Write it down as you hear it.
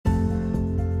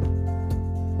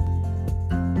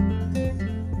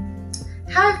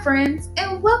Hi friends,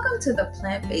 and welcome to the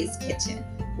Plant-Based Kitchen,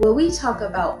 where we talk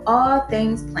about all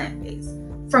things plant-based,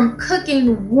 from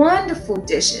cooking wonderful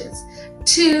dishes,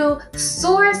 to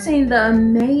sourcing the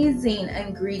amazing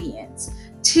ingredients,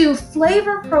 to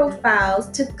flavor profiles,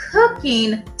 to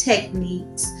cooking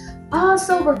techniques.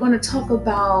 Also, we're going to talk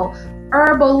about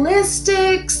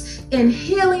herbalistics and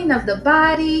healing of the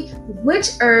body, which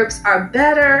herbs are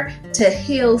better to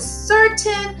heal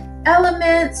certain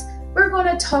elements. We're going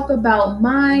to talk about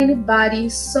mind, body,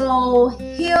 soul,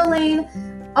 healing,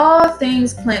 all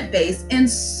things plant-based, and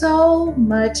so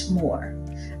much more.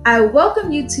 I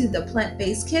welcome you to the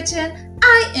Plant-Based Kitchen.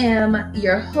 I am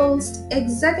your host,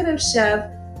 executive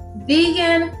chef,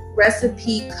 vegan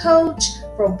recipe coach,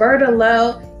 Roberta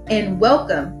Lowe, and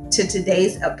welcome to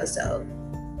today's episode.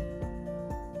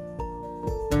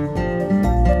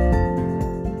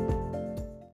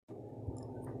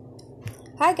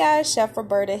 Hi guys, Chef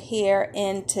Roberta here.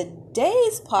 In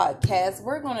today's podcast,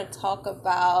 we're going to talk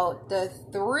about the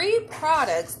 3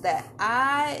 products that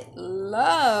I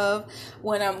love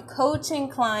when I'm coaching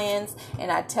clients, and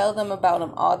I tell them about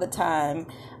them all the time.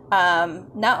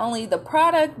 Not only the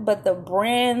product, but the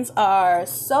brands are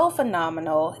so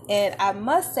phenomenal. And I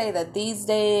must say that these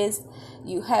days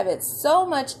you have it so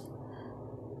much,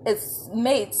 it's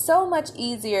made so much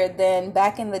easier than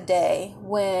back in the day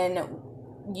when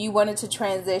you wanted to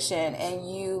transition and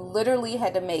you literally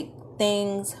had to make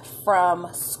things from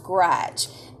scratch.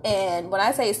 And when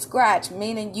I say scratch,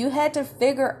 meaning you had to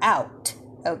figure out,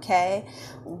 okay,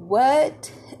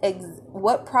 what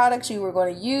products you were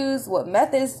going to use, what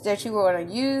methods that you were going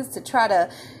to use to try to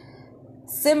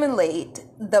simulate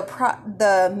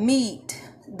the meat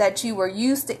that you were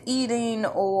used to eating,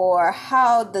 or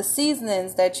how the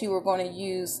seasonings that you were going to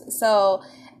use. So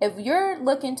if you're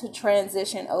looking to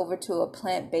transition over to a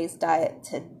plant-based diet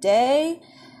today,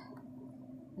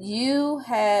 you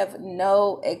have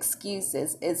no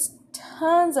excuses. It's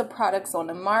tons of products on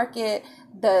the market.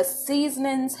 The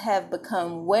seasonings have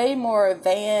become way more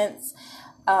advanced,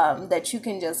 that you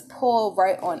can just pull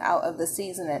right on out of the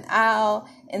seasoning aisle.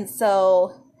 And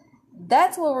so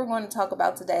that's what we're going to talk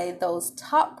about today. Those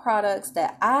top products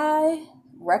that I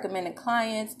recommend to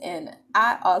clients and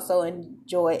I also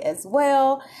enjoy as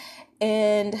well.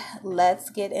 And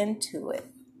let's get into it.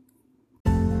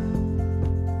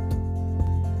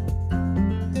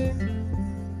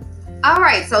 All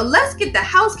right, so let's get the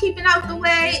housekeeping out the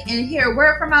way and hear a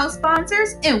word from our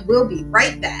sponsors, and we'll be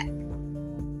right back.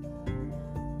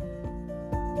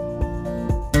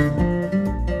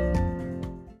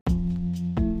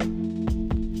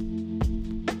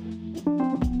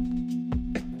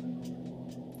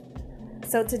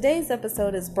 So today's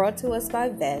episode is brought to us by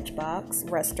VegBox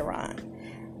Restaurant.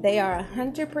 They are a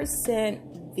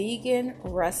 100% vegan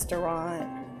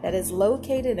restaurant that is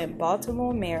located in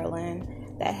Baltimore, Maryland,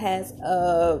 that has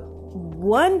a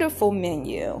wonderful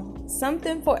menu.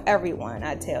 Something for everyone,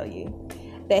 I tell you.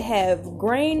 They have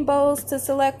grain bowls to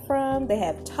select from. They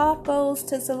have tacos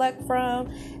to select from.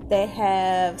 They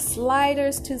have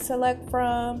sliders to select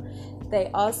from. They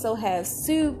also have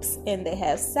soups and they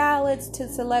have salads to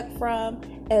select from,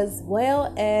 as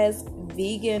well as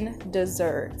vegan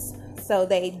desserts. So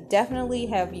they definitely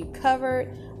have you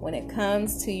covered when it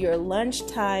comes to your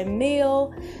lunchtime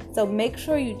meal. So make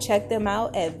sure you check them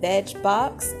out at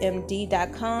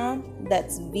vegboxmd.com.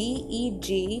 That's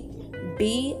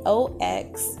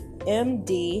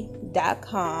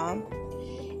VEGBOXMD.com.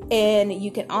 And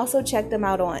you can also check them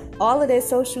out on all of their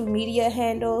social media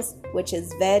handles, which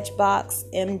is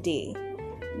VegBoxMD.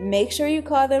 Make sure you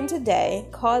call them today.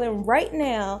 Call them right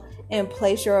now and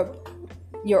place your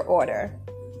order.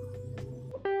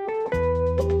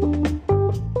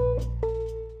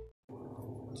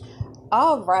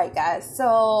 All right, guys.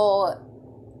 So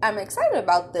I'm excited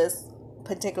about this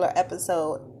particular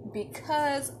episode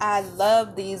because I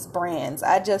love these brands.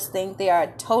 I just think they are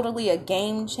totally a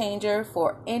game changer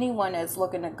for anyone that's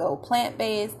looking to go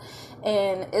plant-based.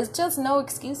 And it's just no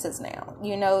excuses now.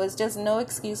 It's just no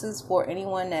excuses for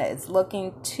anyone that is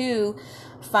looking to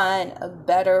find a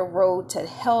better road to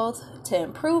health, to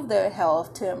improve their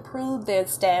health, to improve their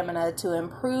stamina, to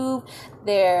improve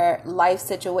their life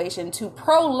situation, to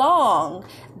prolong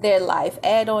their life,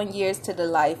 add on years to the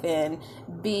life, and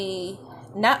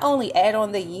not only add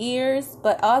on the years,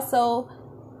 but also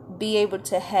be able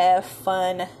to have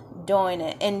fun doing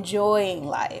it, enjoying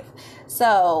life.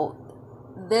 So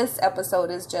this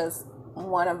episode is just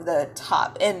one of the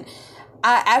top, and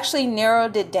I actually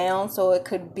narrowed it down so it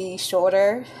could be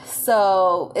shorter.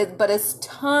 But it's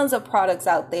tons of products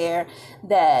out there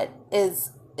that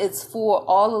is it's for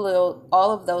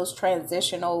all of those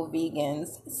transitional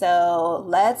vegans. So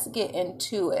let's get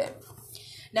into it.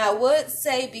 Now, I would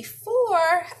say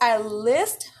before I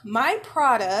list my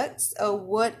products of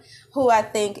who I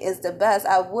think is the best,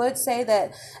 I would say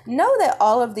that know that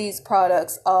all of these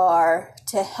products are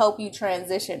to help you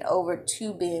transition over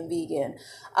to being vegan.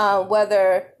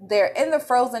 Whether they're in the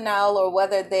frozen aisle or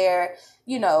whether they're,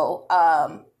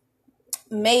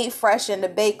 made fresh in the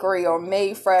bakery or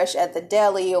made fresh at the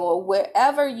deli or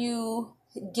wherever you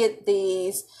get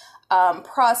these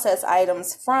processed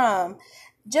items from.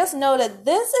 Just know that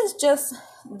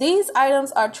these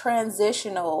items are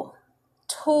transitional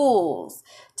tools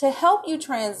to help you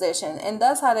transition, and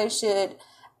that's how they should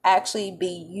actually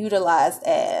be utilized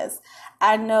as.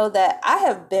 I know that I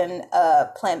have been a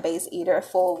plant-based eater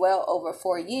for well over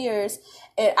 4 years,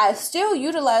 and I still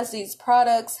utilize these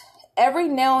products every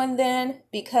now and then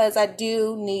because I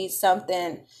do need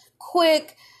something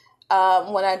quick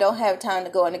when I don't have time to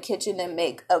go in the kitchen and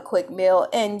make a quick meal,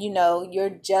 and you're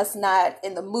just not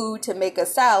in the mood to make a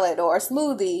salad or a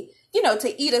smoothie,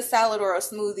 to eat a salad or a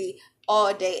smoothie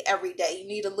all day, every day. You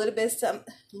need a little bit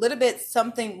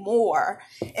something more.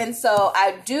 And so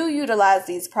I do utilize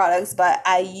these products, but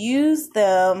I use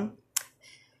them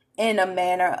in a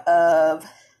manner of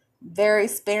very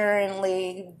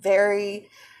sparingly,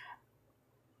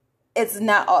 it's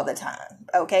not all the time.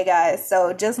 Okay, guys.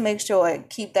 So just make sure,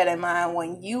 keep that in mind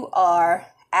when you are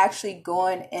actually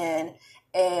going in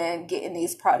and getting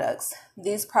these products.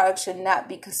 These products should not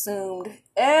be consumed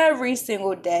every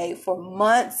single day for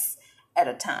months at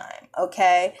a time.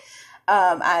 Okay.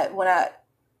 When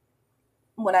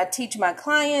I teach my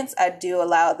clients, I do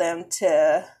allow them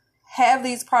to have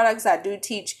these products. I do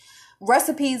teach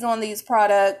recipes on these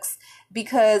products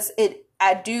because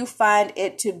I do find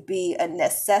it to be a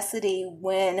necessity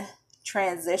when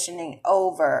transitioning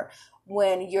over,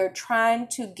 when you're trying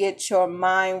to get your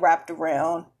mind wrapped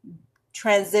around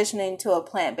transitioning to a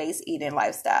plant-based eating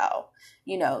lifestyle,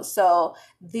 so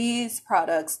these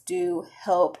products do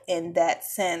help in that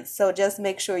sense. So just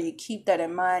make sure you keep that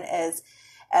in mind as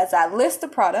I list the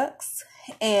products.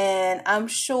 And I'm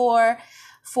sure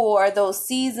for those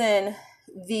seasoned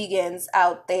vegans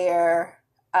out there,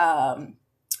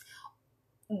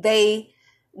 they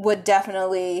would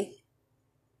definitely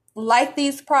like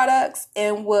these products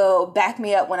and will back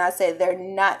me up when I say they're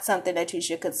not something that you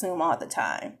should consume all the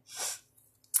time.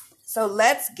 So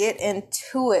let's get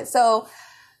into it. So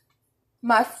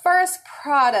my first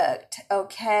product,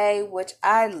 okay, which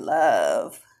I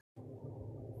love.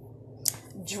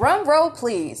 Drum roll,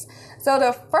 please. So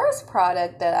the first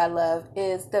product that I love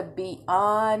is the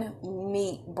Beyond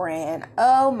Meat brand.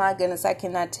 Oh my goodness, I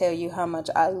cannot tell you how much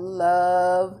I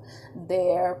love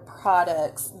their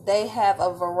products. They have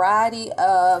a variety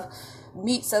of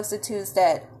meat substitutes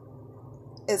that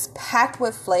is packed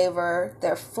with flavor.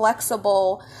 They're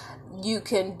flexible. You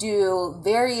can do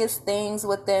various things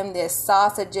with them. There's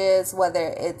sausages,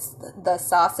 whether it's the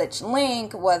sausage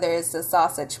link, whether it's the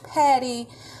sausage patty,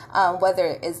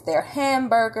 whether it's their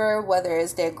hamburger, whether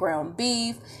it's their ground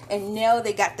beef, and now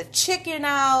they got the chicken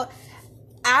out.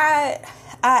 I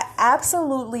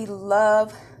absolutely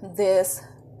love this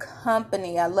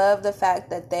company. I love the fact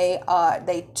that they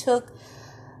took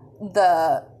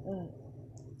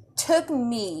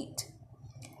meat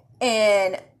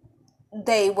and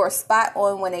they were spot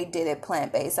on when they did it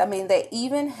plant-based. I mean, they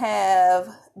even have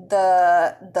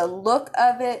the look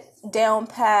of it down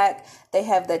pat. They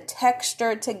have the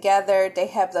texture together. They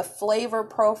have the flavor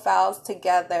profiles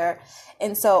together.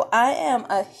 And so I am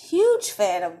a huge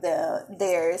fan of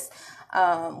theirs,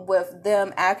 with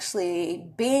them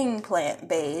actually being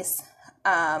plant-based.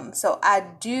 So I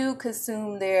do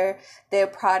consume their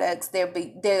products. They're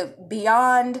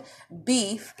Beyond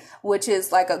Beef, which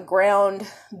is like a ground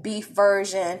beef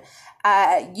version.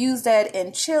 I use that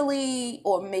in chili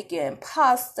or making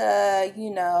pasta,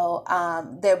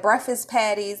 their breakfast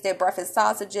patties, their breakfast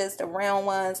sausages, the round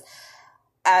ones.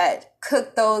 I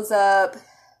cook those up,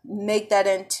 make that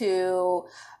into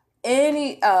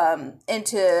have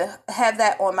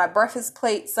that on my breakfast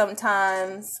plate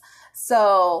sometimes.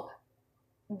 So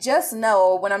just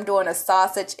know when I'm doing a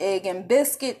sausage, egg, and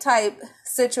biscuit type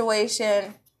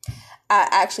situation, I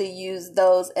actually use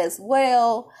those as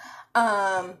well.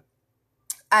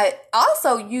 I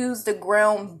also use the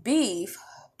ground beef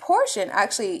portion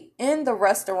actually in the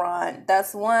restaurant.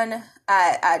 That's one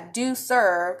I do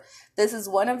serve. This is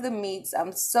one of the meats.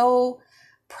 I'm so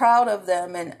proud of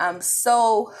them, and I'm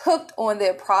so hooked on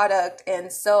their product,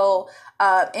 and so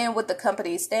and what the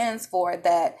company stands for,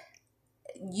 that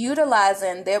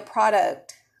utilizing their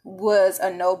product was a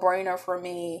no-brainer for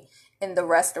me. in the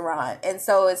restaurant. And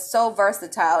so it's so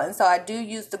versatile. And so I do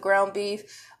use the ground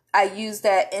beef. I use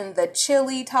that in the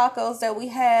chili tacos that we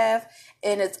have.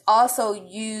 And it's also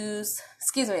used,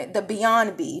 the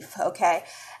Beyond Beef, okay?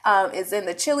 It's in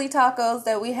the chili tacos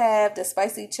that we have, the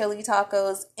spicy chili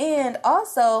tacos. And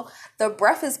also the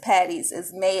breakfast patties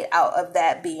is made out of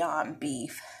that Beyond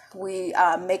Beef. We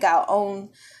make our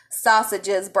own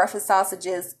sausages, breakfast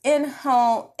sausages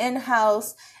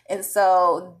in-house. And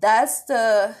so that's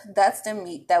the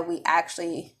meat that we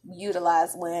actually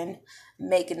utilize when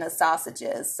making the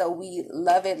sausages. So we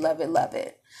love it, love it, love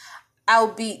it.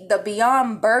 The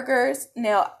Beyond Burgers.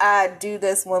 Now I do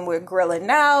this when we're grilling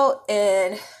out,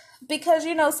 and because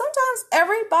sometimes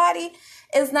everybody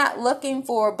is not looking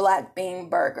for a black bean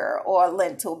burger or a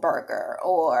lentil burger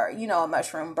or a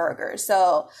mushroom burger,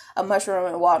 so a mushroom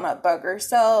and walnut burger.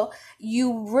 So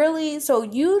utilizing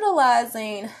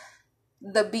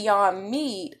the Beyond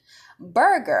Meat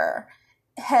burger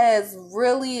has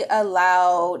really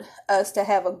allowed us to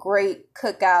have a great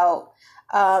cookout,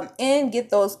 and get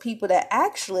those people that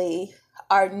actually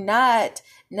are not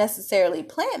necessarily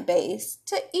plant-based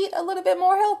to eat a little bit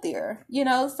more healthier,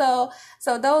 so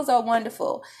those are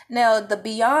wonderful. Now the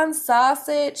Beyond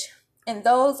Sausage, and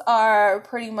those are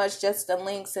pretty much just the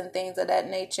links and things of that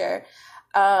nature.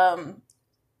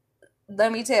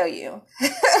 Let me tell you,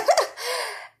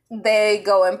 they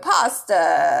go in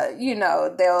pasta,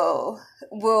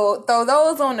 we'll throw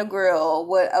those on the grill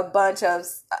with a bunch of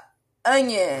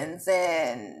onions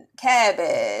and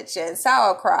cabbage and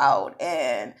sauerkraut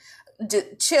and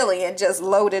chili and just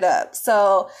load it up.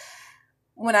 So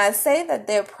when I say that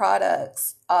their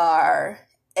products are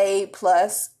A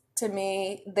plus, to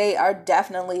me, they are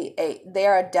definitely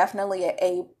an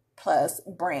A plus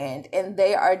brand, and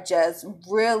they are just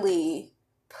really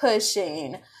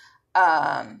pushing,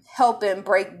 helping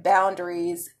break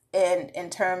boundaries in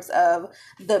terms of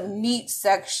the meat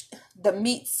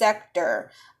sector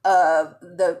of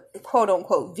the quote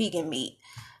unquote vegan meat.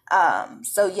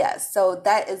 So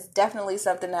that is definitely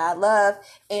something that I love.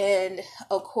 And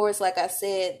of course, like I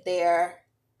said, their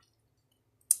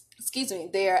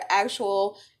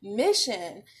actual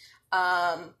mission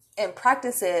and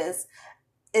practices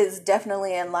is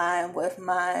definitely in line with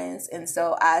mine. And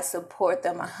so I support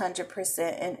them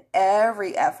 100% in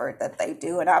every effort that they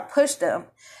do. And I push them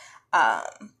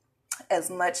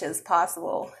as much as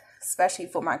possible, especially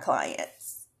for my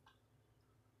clients.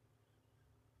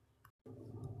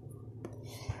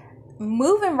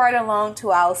 Moving right along to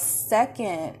our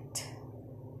second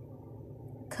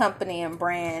company and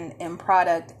brand and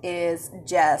product is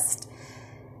Just.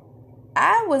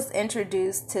 I was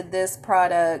introduced to this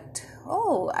product,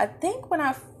 I think when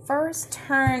I first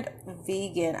turned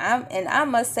vegan. I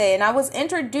must say, and I was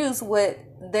introduced with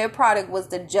their product was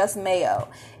the Just Mayo.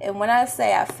 And when I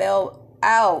say I fell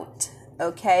out,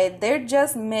 okay, their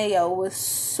Just Mayo was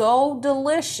so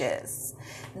delicious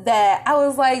that I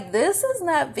was like, this is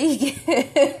not vegan.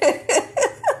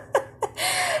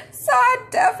 So I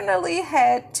definitely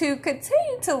had to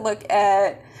continue to look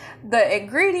at the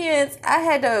ingredients. I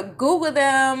had to Google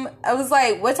them. I was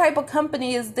like, what type of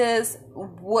company is this?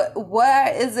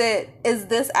 What is it? Is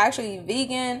this actually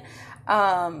vegan?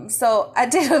 So I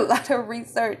did a lot of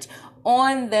research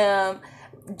on them.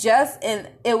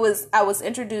 I was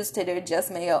introduced to their Just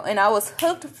Mayo, and I was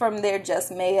hooked from their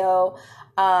Just Mayo.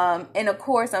 And of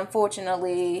course,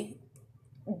 unfortunately,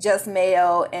 Just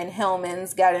Mayo and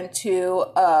Hellmann's got into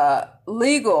a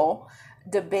legal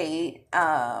debate.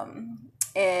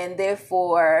 And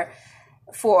therefore,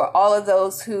 for all of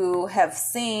those who have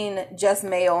seen Just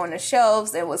Mayo on the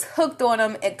shelves and was hooked on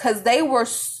them, because they were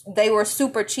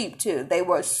super cheap too. They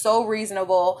were so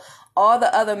reasonable. All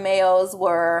the other mayos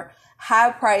were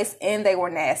high priced and they were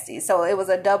nasty. So it was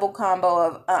a double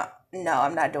combo of, no,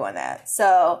 I'm not doing that.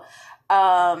 So,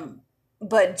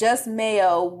 but Just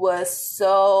Mayo was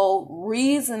so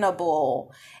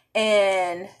reasonable,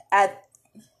 and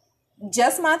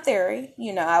just my theory,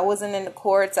 I wasn't in the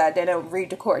courts. I didn't read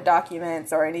the court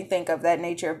documents or anything of that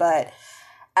nature, but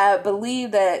I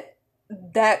believe that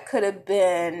could have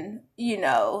been,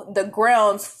 the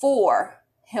grounds for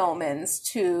Hellmann's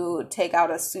to take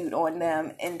out a suit on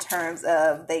them in terms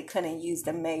of they couldn't use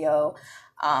the Mayo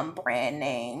brand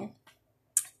name.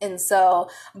 And so,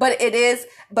 but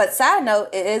side note,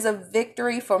 it is a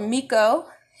victory for Miko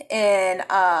and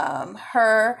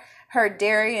her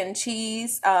dairy and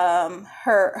cheese,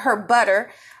 her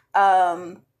butter,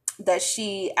 that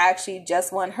she actually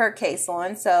just won her case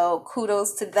on. So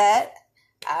kudos to that.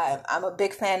 I'm a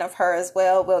big fan of her as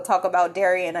well. We'll talk about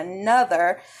dairy in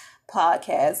another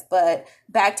podcast, but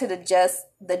back to the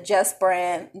Just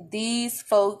brand. These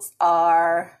folks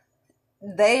are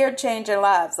They are changing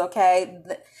lives, okay?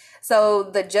 So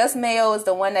the Just Mayo is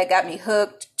the one that got me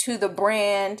hooked to the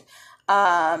brand.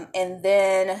 And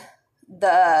then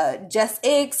the Just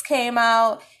Eggs came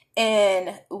out.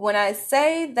 And when I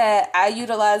say that I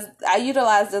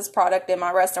utilize this product in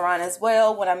my restaurant as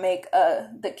well when I make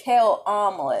the kale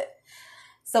omelet.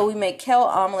 So we make kale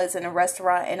omelets in a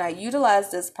restaurant, and I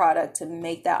utilize this product to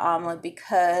make that omelet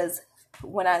because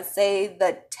when I say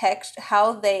the text,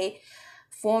 how they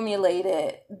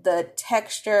formulated the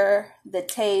texture, the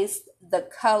taste, the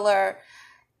color,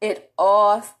 it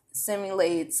all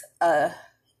simulates a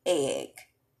egg.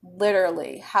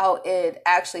 Literally, how it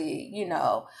actually,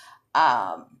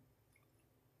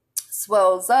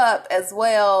 swells up as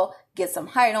well, get some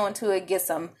height onto it, get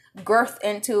some girth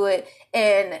into it,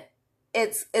 and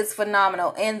it's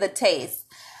phenomenal. And the taste.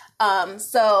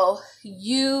 So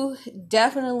you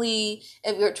definitely,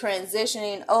 if you're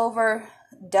transitioning over,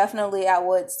 definitely I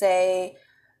would say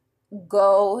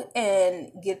go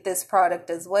and get this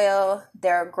product as well.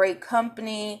 They're a great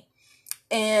company.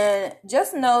 And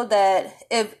just know that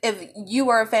if you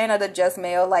were a fan of the Just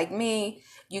Mayo like me,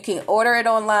 you can order it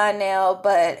online now,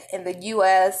 but in the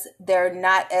US they're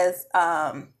not as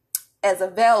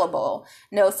available.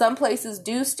 No, some places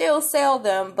do still sell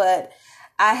them, but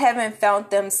I haven't found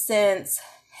them since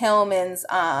Hellmann's,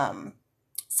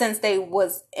 since they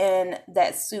was in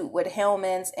that suit with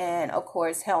Hellmann's, and of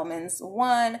course Hellmann's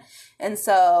won. And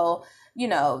so,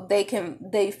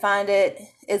 they find it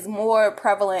is more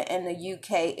prevalent in the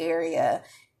UK area.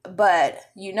 But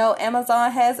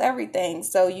Amazon has everything,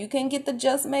 so you can get the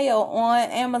Just Mayo on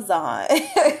Amazon.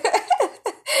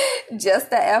 Just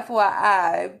the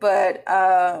FYI. But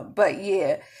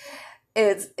yeah,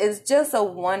 it's just a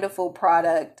wonderful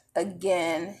product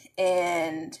again,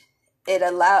 and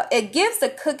it gives the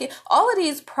cooking. All of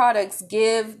these products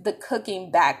give the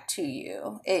cooking back to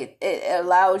you. It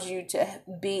allows you to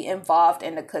be involved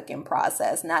in the cooking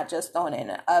process, not just throwing it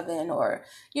in an oven or,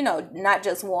 not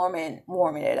just warming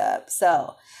it up.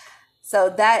 So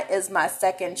that is my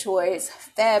second choice.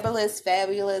 Fabulous,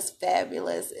 fabulous,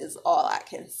 fabulous is all I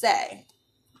can say.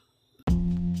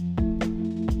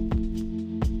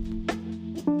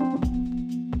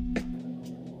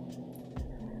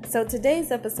 So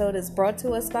today's episode is brought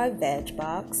to us by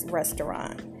VegBox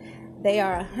Restaurant. They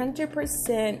are a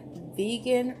 100%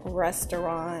 vegan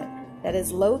restaurant that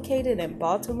is located in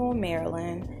Baltimore,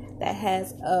 Maryland, that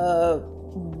has a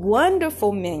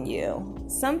wonderful menu.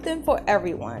 Something for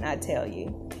everyone, I tell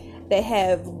you. They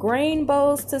have grain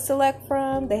bowls to select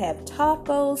from. They have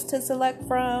tacos to select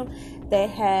from. They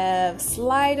have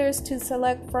sliders to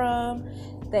select from.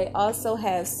 They also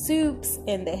have soups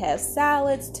and they have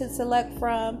salads to select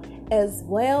from, as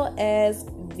well as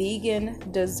vegan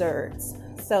desserts.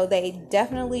 So they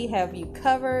definitely have you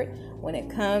covered when it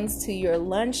comes to your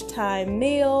lunchtime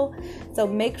meal. So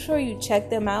make sure you check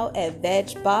them out at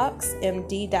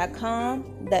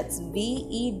vegboxmd.com. That's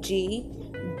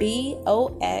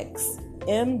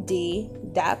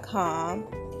VEGBOXMD.com.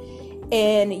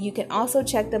 And you can also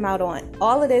check them out on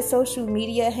all of their social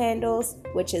media handles,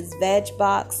 which is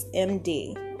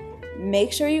VegBoxMD.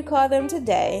 Make sure you call them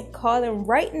today. Call them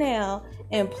right now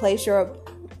and place your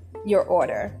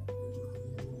order.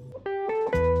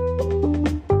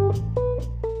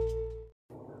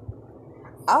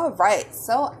 All right,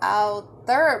 so our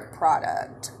third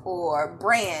product or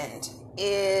brand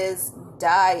is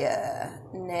Daiya.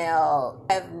 Now,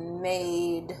 I've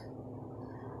made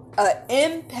an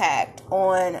impact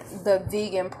on the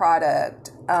vegan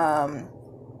product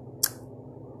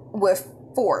with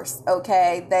force.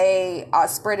 Okay, they are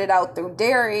spread it out through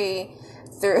dairy,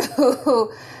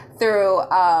 through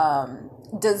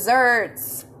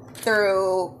desserts,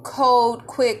 through cold,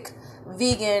 quick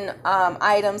vegan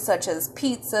items such as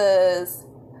pizzas.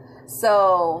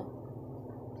 So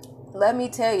let me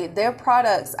tell you, their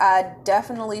products, I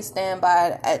definitely stand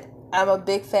by. I'm a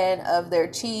big fan of their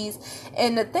cheese.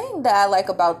 And the thing that I like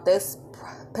about this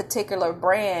particular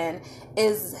brand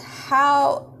is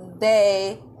how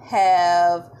they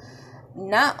have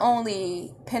not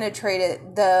only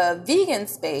penetrated the vegan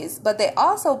space, but they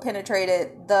also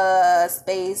penetrated the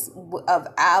space of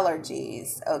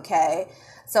allergies, okay?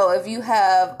 So if you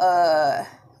have a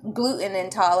gluten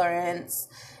intolerance,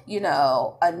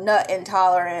 a nut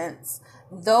intolerance,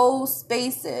 those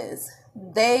spaces,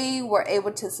 they were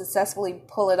able to successfully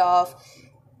pull it off,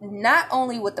 not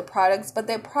only with the products, but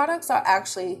their products are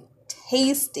actually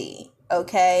tasty,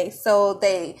 okay? So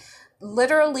they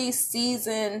literally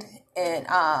seasoned and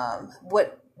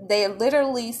they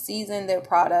literally seasoned their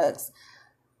products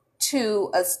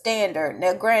to a standard.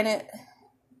 Now, granted,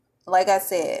 like I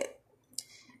said,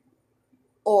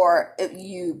 or if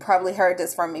you probably heard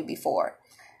this from me before.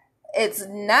 It's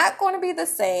not going to be the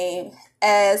same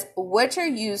as what you're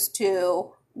used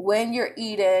to when you're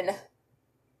eating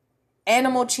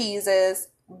animal cheeses,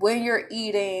 when you're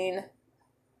eating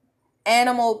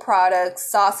animal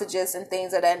products, sausages, and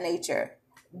things of that nature.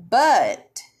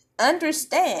 But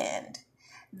understand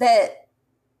that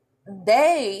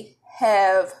they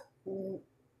have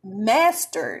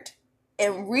mastered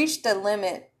and reached the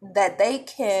limit that they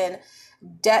can,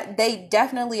 they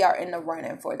definitely are in the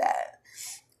running for that.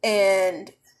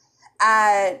 And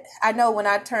I know when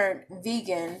I turned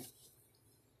vegan,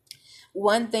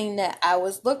 one thing that I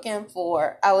was looking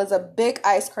for, I was a big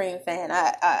ice cream fan.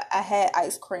 I had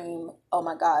ice cream, oh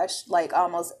my gosh, like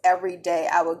almost every day.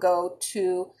 I would go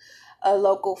to a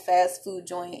local fast food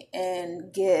joint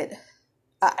and get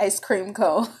an ice cream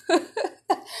cone.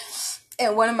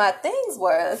 And one of my things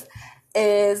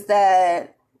is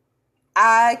that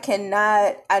I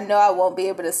know I won't be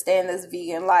able to stand this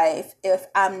vegan life if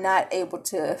I'm not able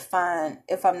to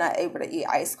eat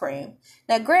ice cream.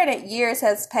 Now, granted, years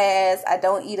has passed. I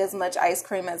don't eat as much ice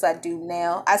cream as I do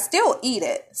now. I still eat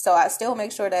it, so I still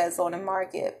make sure that it's on the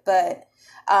market, but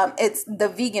it's the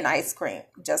vegan ice cream,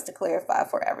 just to clarify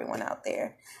for everyone out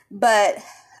there. But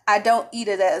I don't eat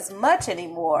it as much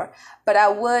anymore, but I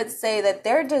would say that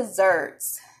their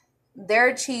desserts,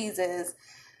 their cheeses,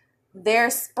 their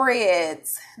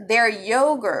spreads, their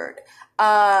yogurt,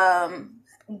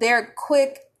 their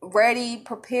quick, ready,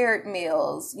 prepared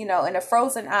meals, in a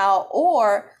frozen aisle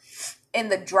or in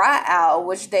the dry aisle,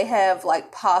 which they have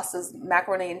like pastas,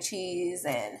 macaroni and cheese,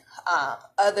 and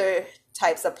other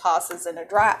types of pastas in the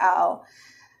dry aisle,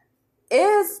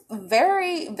 is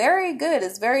very, very good.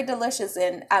 It's very delicious.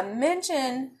 And I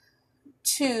mentioned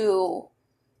to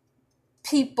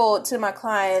my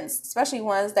clients, especially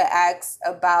ones that ask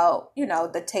about,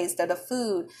 the taste of the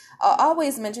food, I'll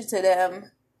always mention to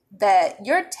them that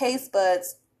your taste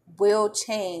buds will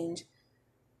change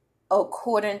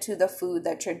according to the food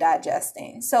that you're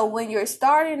digesting. So when you're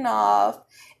starting off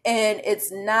and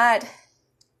it's not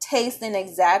tasting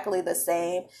exactly the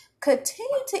same,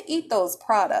 continue to eat those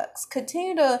products.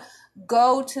 Continue to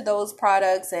go to those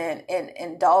products and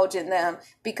indulge in them,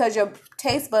 because your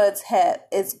taste buds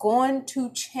is going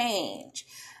to change.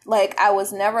 Like, I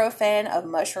was never a fan of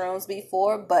mushrooms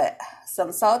before, but some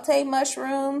sauteed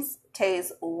mushrooms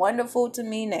taste wonderful to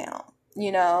me now,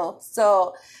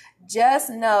 So just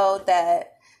know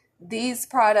that these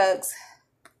products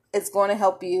is going to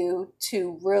help you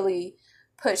to really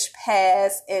push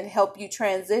past and help you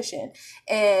transition.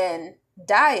 And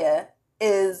Daiya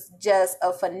is just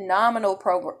a phenomenal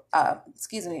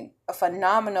a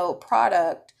phenomenal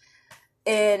product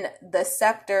in the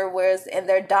sector, and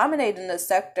they're dominating the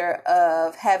sector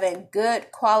of having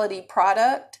good quality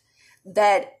product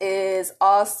that is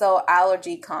also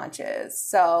allergy conscious.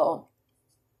 So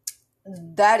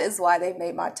that is why they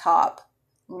made my top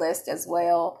list as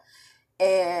well.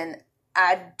 And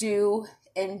I do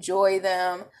enjoy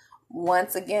them.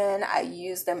 Once again, I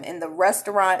use them in the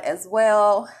restaurant as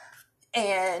well,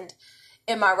 and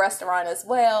in my restaurant as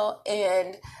well.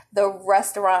 And the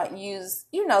restaurant use,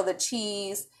 the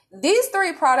cheese. These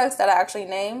three products that I actually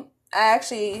named,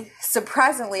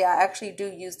 surprisingly, I actually do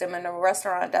use them in the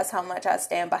restaurant. That's how much I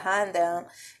stand behind them.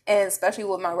 And especially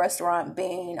with my restaurant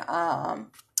being a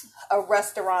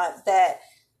restaurant that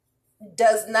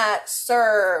does not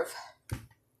serve,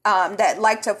 that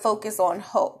like to focus on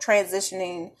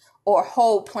transitioning or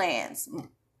whole plants,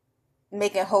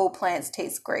 making whole plants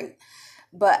taste great.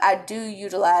 But I do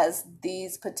utilize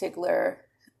these particular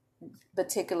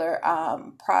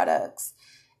products,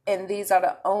 and these are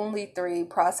the only three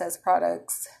processed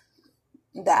products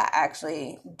that I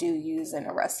actually do use in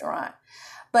a restaurant.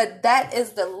 But that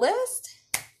is the list.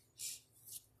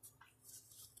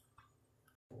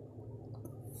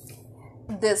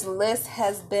 This list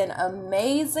has been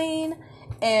amazing,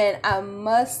 and I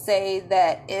must say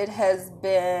that it has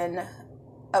been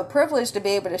a privilege to be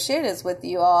able to share this with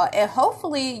you all, and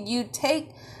hopefully you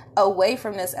take away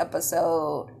from this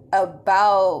episode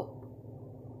about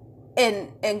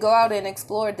and go out and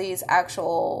explore these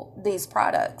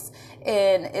products.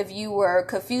 And if you were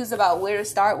confused about where to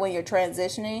start when you're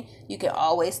transitioning, you can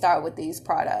always start with these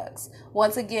products.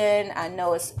 Once again, I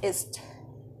know it's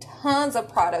tons of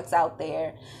products out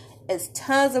there. It's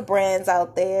tons of brands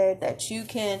out there that you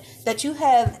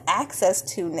have access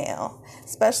to now,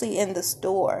 especially in the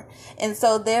store. And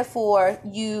so therefore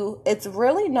it's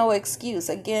really no excuse.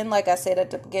 Again, like I said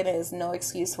at the beginning, it's no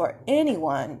excuse for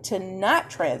anyone to not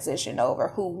transition over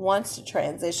who wants to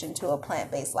transition to a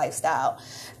plant-based lifestyle,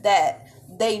 that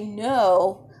they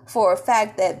know for a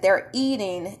fact that their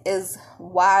eating is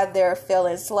why they're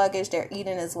feeling sluggish. Their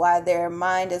eating is why their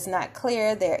mind is not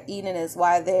clear. Their eating is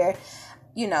why they're,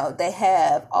 they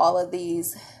have all of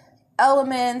these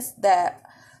elements that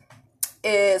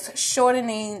is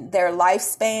shortening their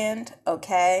lifespan,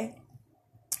 okay?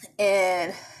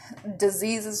 And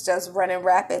diseases just running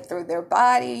rapid through their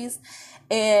bodies.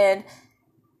 And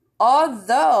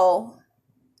although,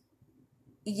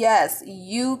 yes,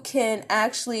 you can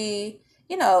actually,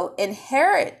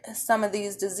 inherit some of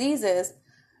these diseases,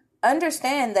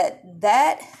 understand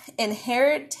that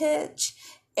inheritance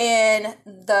and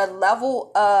the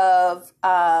level of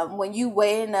when you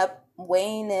weighing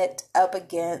it up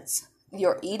against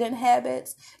your eating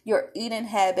habits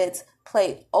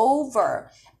play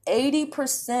over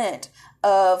 80%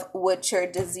 of what your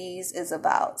disease is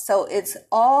about. So it's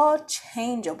all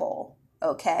changeable,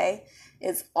 okay?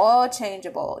 It's all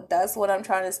changeable. That's what I'm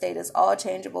trying to state. It's all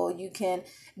changeable. You can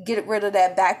get rid of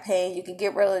that back pain. You can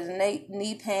get rid of the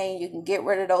knee pain. You can get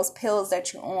rid of those pills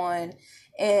that you're on.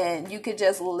 And you could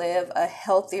just live a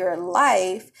healthier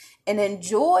life and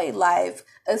enjoy life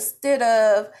instead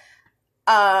of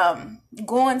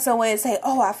going somewhere and say,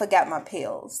 oh, I forgot my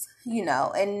pills,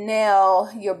 and now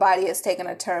your body is taking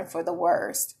a turn for the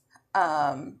worst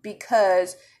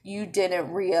because you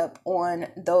didn't re-up on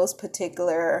those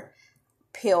particular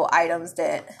pill items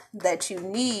that you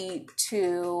need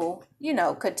to,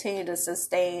 continue to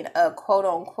sustain a quote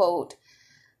unquote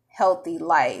healthy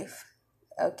life.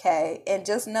 Okay. And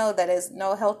just know that it's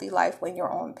no healthy life when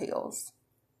you're on pills.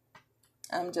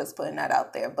 I'm just putting that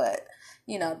out there, but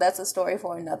that's a story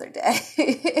for another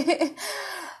day.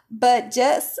 But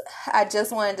I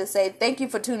just wanted to say thank you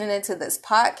for tuning into this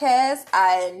podcast.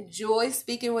 I enjoy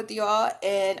speaking with y'all,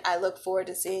 and I look forward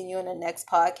to seeing you in the next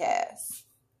podcast.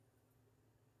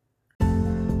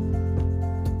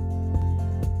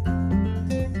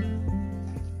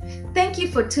 Thank you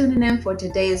for tuning in for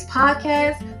today's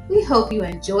podcast. We hope you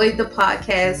enjoyed the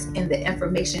podcast and the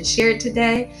information shared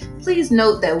today. Please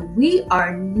note that we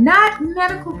are not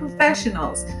medical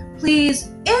professionals.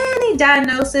 Please, any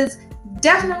diagnosis,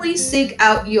 definitely seek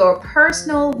out your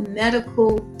personal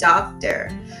medical doctor.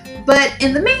 But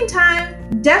in the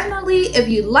meantime, definitely, if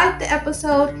you liked the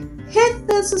episode, hit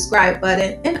the subscribe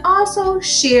button and also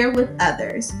share with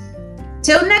others.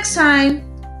 Till next time,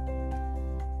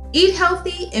 eat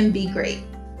healthy and be great.